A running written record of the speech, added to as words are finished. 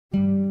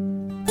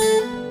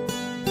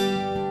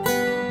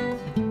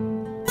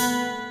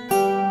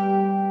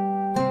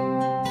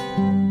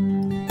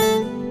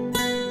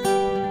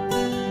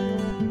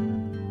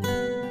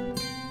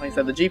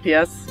said, the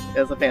GPS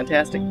is a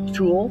fantastic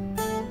tool.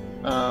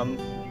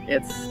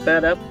 It's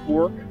sped up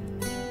work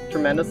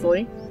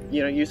tremendously.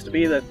 You know, it used to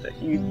be that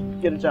you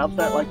get a job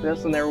site like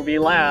this and there will be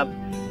a lab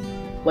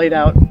laid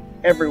out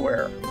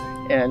everywhere,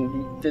 and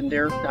you didn't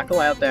dare knock a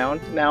lab down.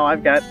 Now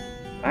I've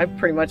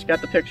pretty much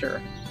got the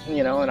picture,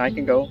 you know, and I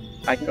can go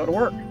to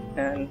work,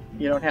 and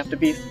you don't have to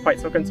be quite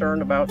so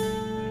concerned about,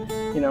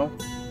 you know,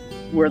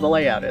 where the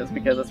layout is,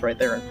 because it's right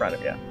there in front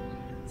of you.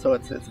 So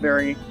it's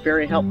very,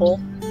 very helpful.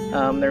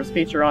 There's a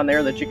feature on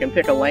there that you can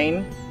pick a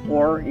lane,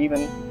 or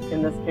even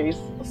in this case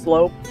a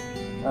slope.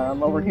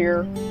 Over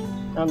here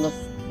on this,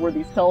 where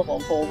these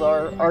telephone poles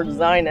are, our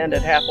design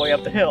ended halfway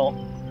up the hill,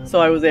 so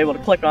I was able to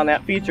click on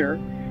that feature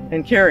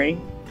and carry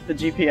the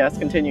GPS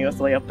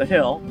continuously up the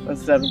hill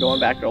instead of going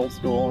back to old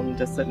school and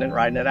just sitting and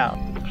riding it out.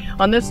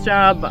 On this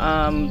job,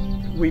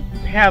 we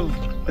have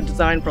a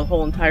design for the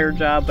whole entire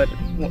job, but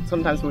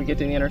sometimes when we get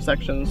to the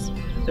intersections,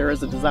 there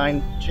is a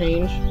design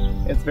change.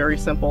 It's very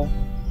simple.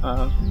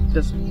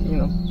 Just, you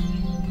know,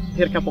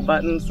 hit a couple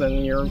buttons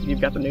and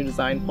you've got the new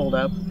design pulled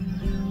up.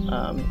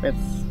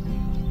 It's,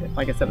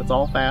 like I said, it's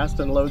all fast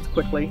and loads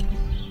quickly,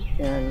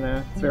 and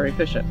it's very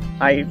efficient.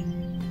 I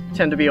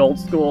tend to be old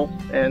school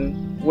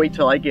and wait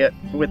till I get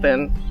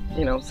within,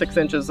 you know, 6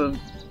 inches of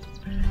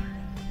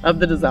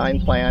the design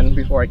plan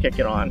before I kick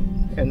it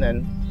on and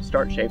then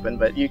start shaping.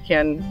 But you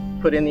can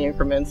put in the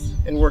increments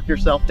and work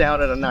yourself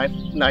down at a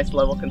nice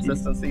level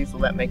consistency, so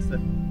that makes it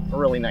a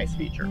really nice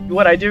feature.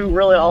 What I do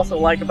really also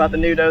like about the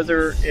new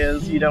dozer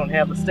is you don't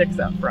have the sticks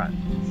up front.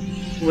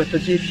 With the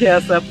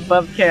GPS up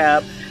above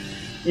cab,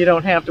 you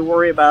don't have to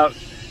worry about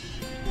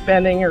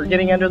bending or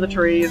getting under the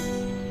trees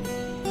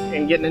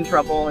and getting in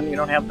trouble, and you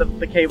don't have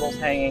the cables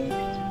hanging.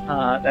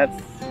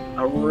 That's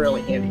a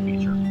really handy feature.